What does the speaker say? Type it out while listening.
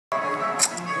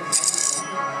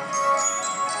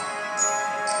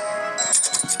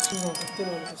I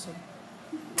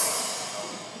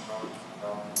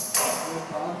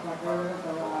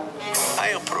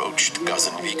approached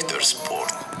Cousin Victor's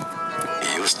port.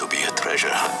 He used to be a treasure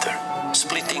hunter,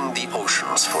 splitting the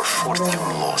oceans for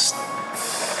fortune lost.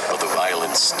 But a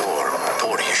violent storm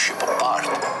tore his ship apart.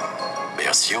 We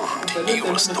assumed he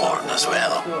was torn as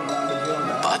well.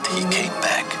 But he came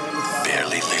back,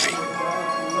 barely living.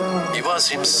 He was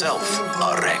himself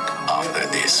a wreck after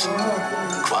this,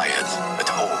 quiet at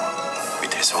home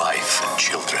with his wife and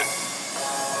children.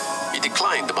 He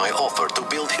declined my offer to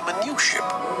build him a new ship.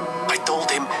 I told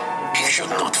him he should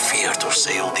not fear to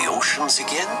sail the oceans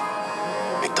again.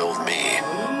 He told me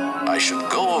I should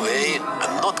go away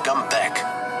and not come back.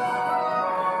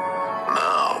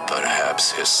 Now,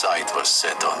 perhaps his sight was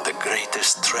set on the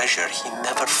greatest treasure he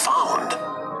never found.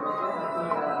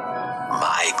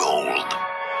 My gold.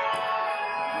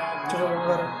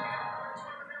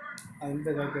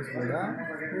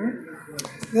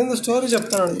 ఇదేందో story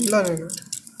చెప్తాను ఇలా నేను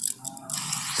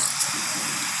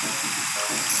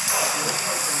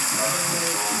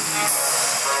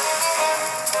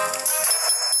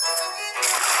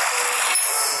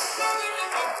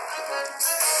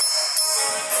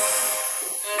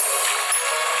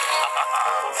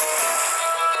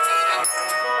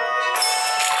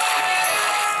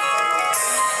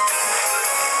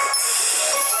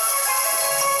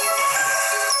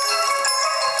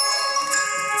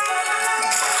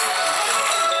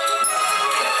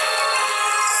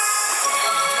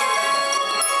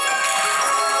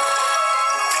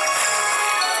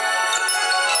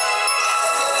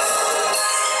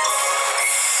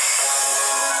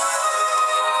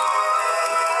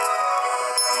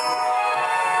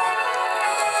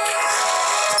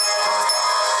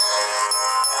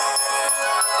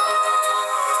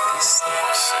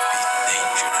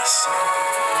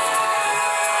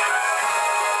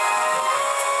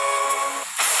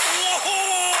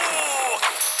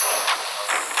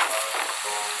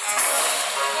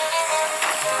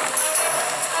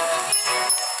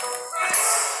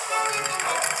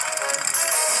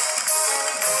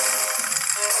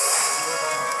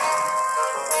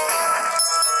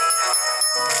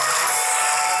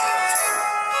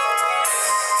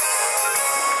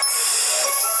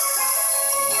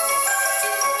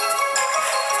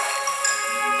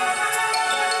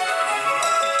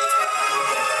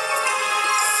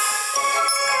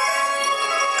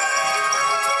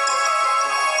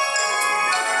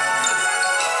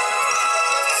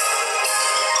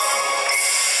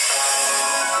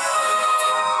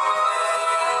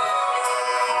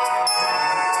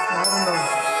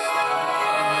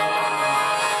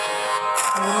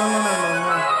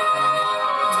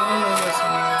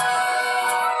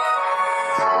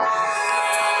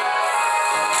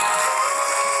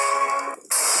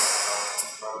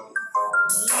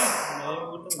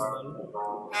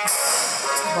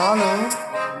బాలు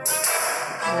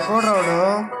ఎక్కడు రాడు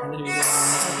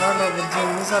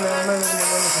ఎన్నిసార్లు ఏమన్నా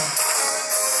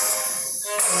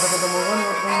ఇంత పెద్ద మొగోని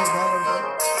కొట్టుకుని బాగుంటాడు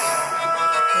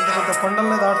ఇంత పెద్ద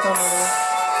కొండల్లో దాడుతూ ఉన్నాడు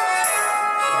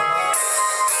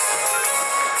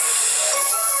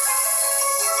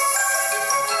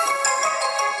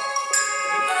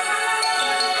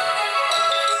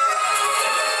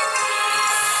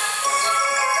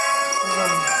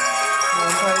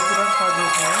స్టార్ట్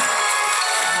చేసాను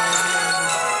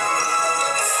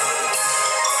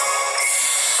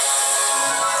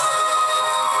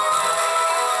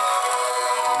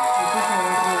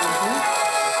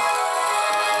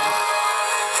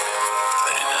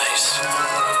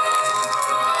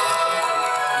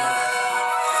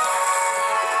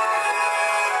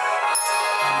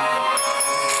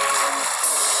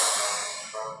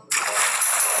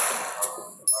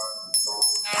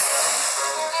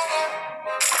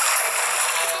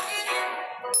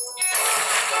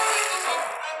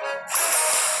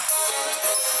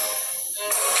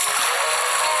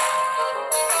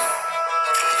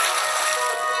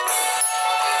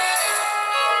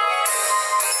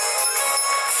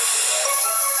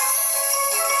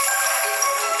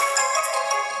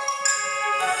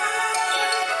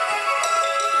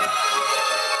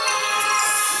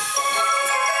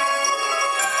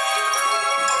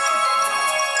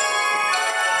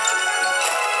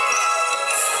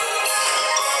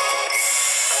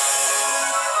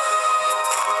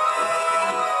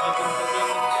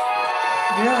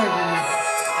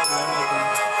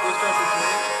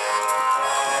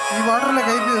ఈ వాటర్లోకి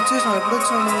అయిపోయి వచ్చేసాం ఎప్పుడు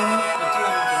వచ్చినావు నువ్వు